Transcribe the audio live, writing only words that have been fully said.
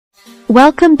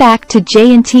Welcome back to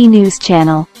J&T News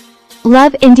Channel.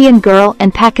 Love Indian girl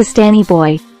and Pakistani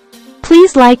boy.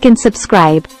 Please like and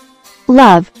subscribe.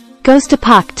 Love goes to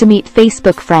Pak to meet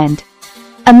Facebook friend.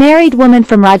 A married woman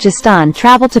from Rajasthan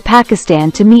traveled to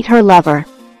Pakistan to meet her lover.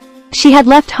 She had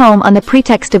left home on the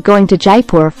pretext of going to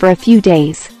Jaipur for a few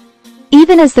days.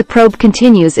 Even as the probe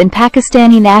continues in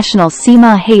Pakistani national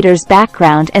Seema Haider's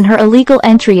background and her illegal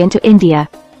entry into India,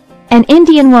 an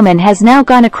Indian woman has now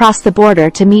gone across the border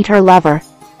to meet her lover.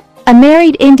 A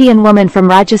married Indian woman from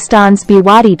Rajasthan's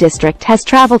Bhiwadi district has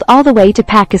traveled all the way to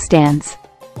Pakistan's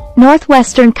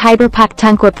northwestern Khyber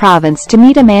Pakhtunkhwa province to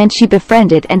meet a man she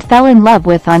befriended and fell in love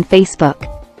with on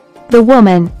Facebook. The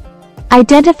woman,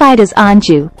 identified as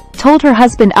Anju, told her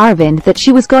husband Arvind that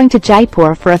she was going to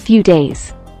Jaipur for a few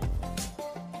days.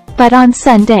 But on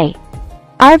Sunday,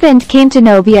 Arvind came to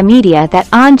know via media that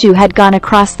Anju had gone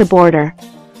across the border.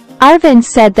 Arvind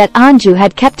said that Anju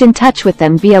had kept in touch with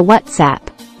them via WhatsApp.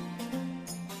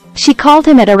 She called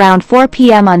him at around 4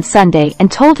 p.m. on Sunday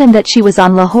and told him that she was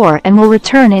on Lahore and will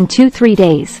return in 2-3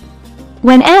 days.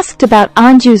 When asked about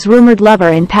Anju's rumored lover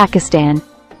in Pakistan,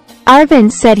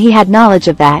 Arvind said he had knowledge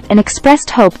of that and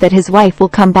expressed hope that his wife will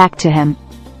come back to him.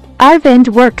 Arvind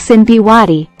works in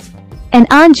Bhiwadi, and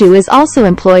Anju is also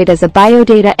employed as a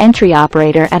biodata entry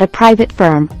operator at a private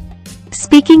firm.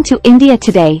 Speaking to India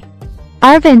Today,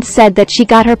 Arvind said that she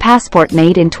got her passport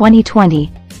made in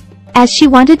 2020, as she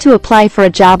wanted to apply for a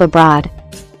job abroad.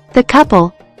 The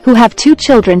couple, who have 2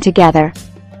 children together,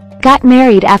 got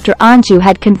married after Anju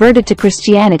had converted to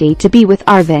Christianity to be with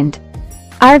Arvind.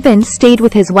 Arvind stayed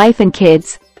with his wife and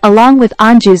kids, along with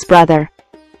Anju's brother,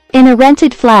 in a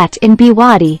rented flat in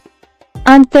Bhiwadi.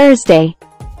 On Thursday,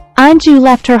 Anju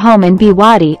left her home in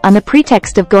Bhiwadi on the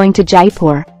pretext of going to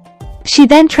Jaipur. She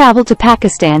then traveled to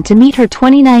Pakistan to meet her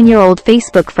 29-year-old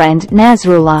Facebook friend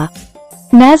Nasrullah,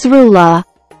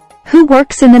 who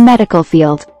works in the medical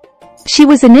field. She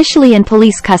was initially in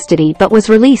police custody but was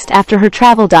released after her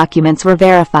travel documents were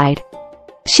verified.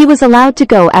 She was allowed to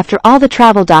go after all the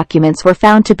travel documents were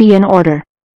found to be in order.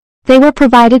 They were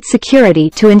provided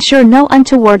security to ensure no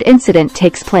untoward incident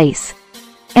takes place,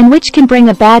 and which can bring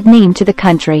a bad name to the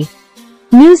country.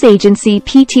 News agency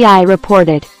PTI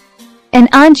reported. And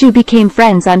Anju became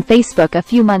friends on Facebook a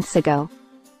few months ago.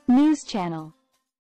 News Channel.